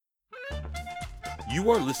You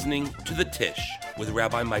are listening to The Tish with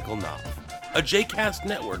Rabbi Michael Knopf, a JCast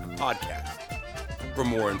Network podcast. For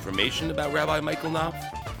more information about Rabbi Michael Knopf,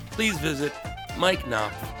 please visit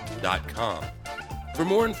mikeknopf.com. For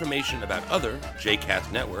more information about other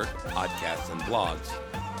JCast Network podcasts and blogs,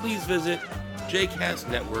 please visit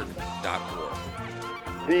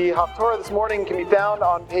jcastnetwork.org. The Haftorah this morning can be found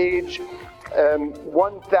on page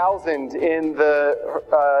 1000 in the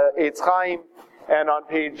Eitz Chaim and on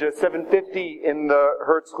page 750 in the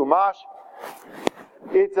Hertz Chumash.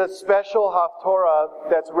 It's a special Haftorah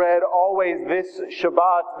that's read always this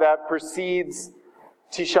Shabbat that precedes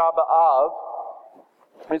Tisha B'Av.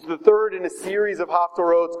 It's the third in a series of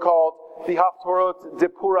Haftorot called the Haftorot de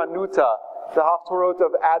Puranuta, the Haftorot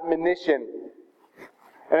of admonition.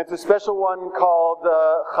 And it's a special one called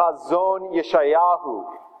Chazon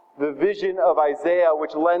Yeshayahu, the vision of Isaiah,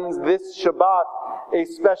 which lends this Shabbat a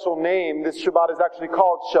special name. This Shabbat is actually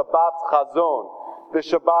called Shabbat Chazon, the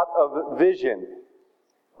Shabbat of vision,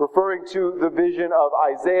 referring to the vision of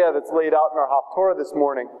Isaiah that's laid out in our Haftorah this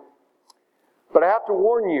morning. But I have to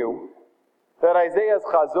warn you that Isaiah's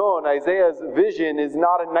Chazon, Isaiah's vision, is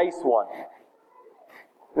not a nice one.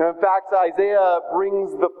 And in fact, Isaiah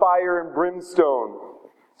brings the fire and brimstone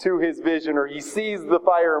to his vision, or he sees the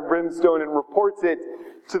fire and brimstone and reports it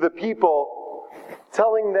to the people,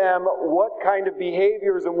 telling them what kind of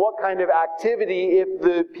behaviors and what kind of activity, if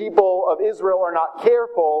the people of Israel are not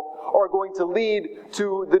careful, are going to lead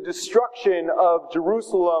to the destruction of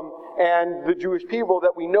Jerusalem and the Jewish people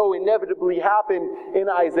that we know inevitably happened in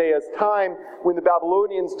Isaiah's time when the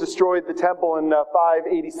Babylonians destroyed the temple in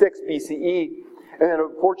 586 BCE. And then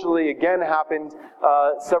unfortunately again happened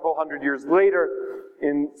several hundred years later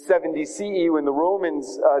in 70 CE when the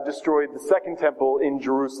Romans destroyed the second temple in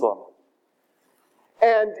Jerusalem.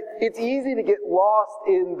 And it's easy to get lost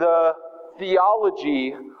in the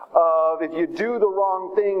theology of if you do the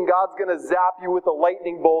wrong thing, God's going to zap you with a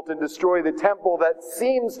lightning bolt and destroy the temple. That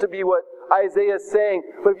seems to be what Isaiah is saying.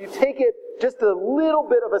 But if you take it just a little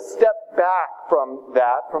bit of a step back from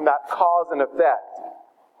that cause and effect,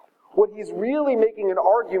 what he's really making an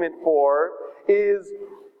argument for is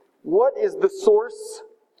what is the source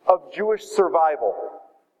of Jewish survival?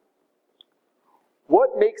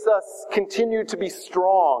 What makes us continue to be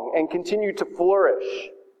strong and continue to flourish?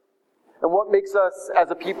 And what makes us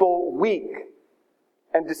as a people weak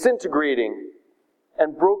and disintegrating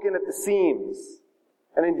and broken at the seams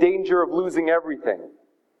and in danger of losing everything?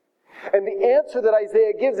 And the answer that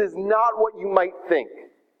Isaiah gives is not what you might think.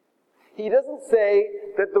 He doesn't say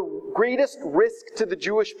that the greatest risk to the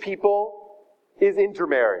Jewish people is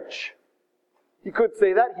intermarriage. He could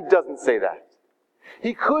say that. He doesn't say that.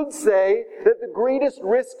 He could say that the greatest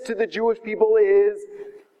risk to the Jewish people is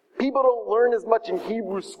people don't learn as much in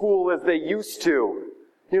Hebrew school as they used to.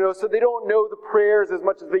 So they don't know the prayers as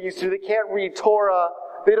much as they used to. They can't read Torah.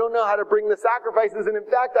 They don't know how to bring the sacrifices. And in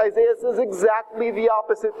fact, Isaiah says exactly the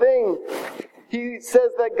opposite thing. He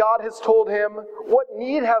says that God has told him, "What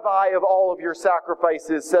need have I of all of your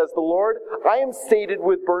sacrifices, says the Lord? I am sated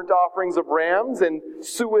with burnt offerings of rams and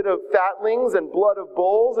suet of fatlings and blood of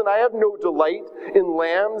bulls, and I have no delight in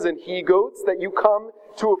lambs and he-goats that you come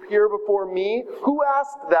to appear before me. Who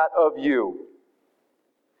asked that of you?"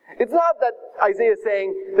 It's not that Isaiah is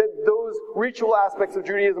saying that those ritual aspects of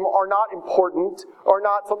Judaism are not important, are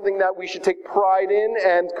not something that we should take pride in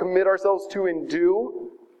and commit ourselves to and do.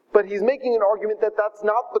 But he's making an argument that that's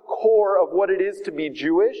not the core of what it is to be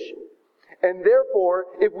Jewish. And therefore,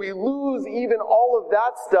 if we lose even all of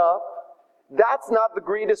that stuff, that's not the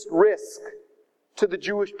greatest risk to the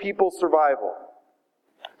Jewish people's survival.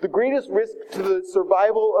 The greatest risk to the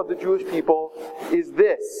survival of the Jewish people is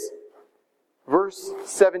this. Verse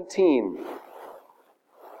 17.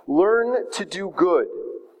 Learn to do good.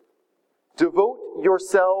 Devote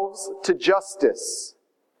yourselves to justice.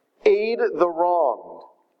 Aid the wronged.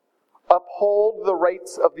 Uphold the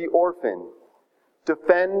rights of the orphan.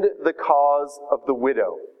 Defend the cause of the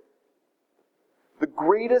widow. The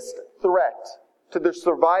greatest threat to the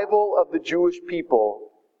survival of the Jewish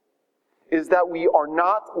people is that we are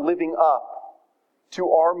not living up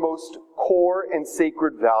to our most core and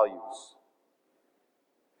sacred values.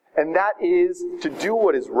 And that is to do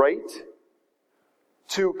what is right,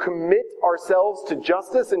 to commit ourselves to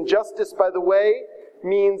justice. And justice, by the way,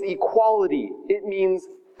 means equality. It means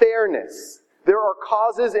fairness. There are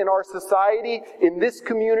causes in our society, in this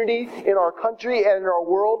community, in our country, and in our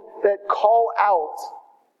world that call out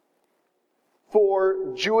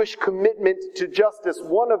for Jewish commitment to justice.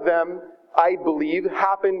 One of them, I believe,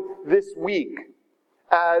 happened this week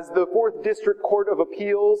as the 4th District Court of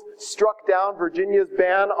Appeals struck down Virginia's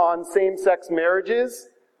ban on same-sex marriages.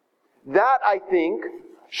 That, I think,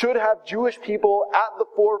 should have Jewish people at the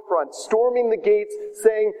forefront, storming the gates,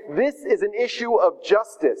 saying, this is an issue of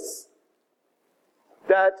justice.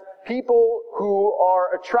 That people who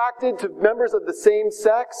are attracted to members of the same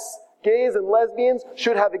sex, gays and lesbians,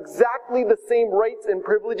 should have exactly the same rights and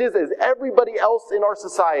privileges as everybody else in our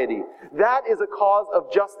society. That is a cause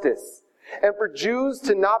of justice. And for Jews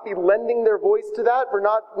to not be lending their voice to that, for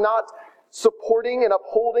not supporting and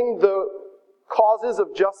upholding the causes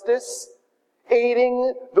of justice,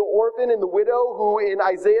 aiding the orphan and the widow who in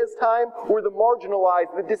Isaiah's time were the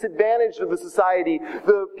marginalized, the disadvantaged of the society,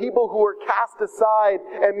 the people who were cast aside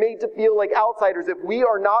and made to feel like outsiders. If we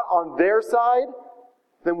are not on their side,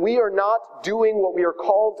 then we are not doing what we are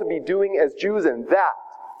called to be doing as Jews, and that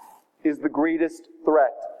is the greatest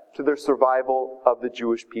threat to the survival of the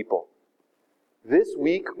Jewish people. This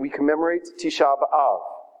week we commemorate Tisha B'Av,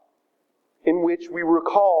 in which we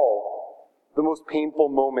recall the most painful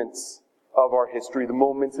moments of our history, the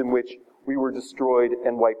moments in which we were destroyed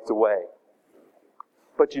and wiped away.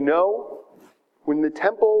 But you know, when the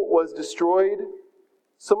temple was destroyed,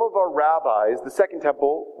 some of our rabbis, the second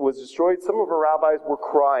temple was destroyed, some of our rabbis were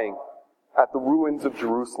crying at the ruins of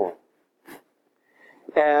Jerusalem.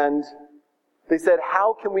 And they said,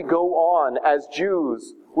 how can we go on as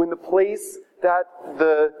Jews when the place that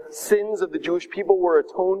the sins of the Jewish people were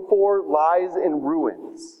atoned for lies in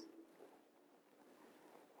ruins?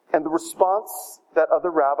 And the response that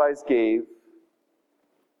other rabbis gave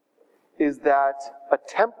is that a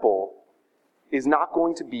temple is not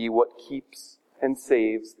going to be what keeps and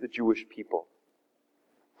saves the Jewish people.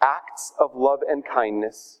 Acts of love and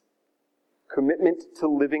kindness, commitment to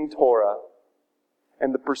living Torah,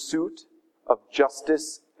 and the pursuit of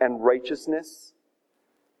justice and righteousness,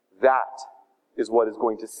 that is what is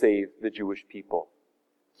going to save the Jewish people.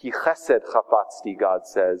 Ki chesed chapatzti, God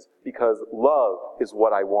says, because love is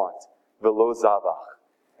what I want, velo zavach,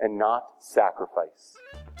 and not sacrifice.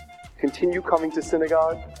 Continue coming to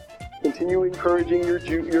synagogue. Continue encouraging your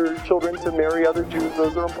children to marry other Jews.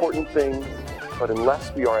 Those are important things. But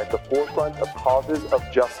unless we are at the forefront of causes of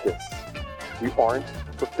justice, we aren't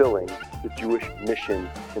fulfilling the Jewish mission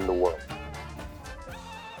in the world.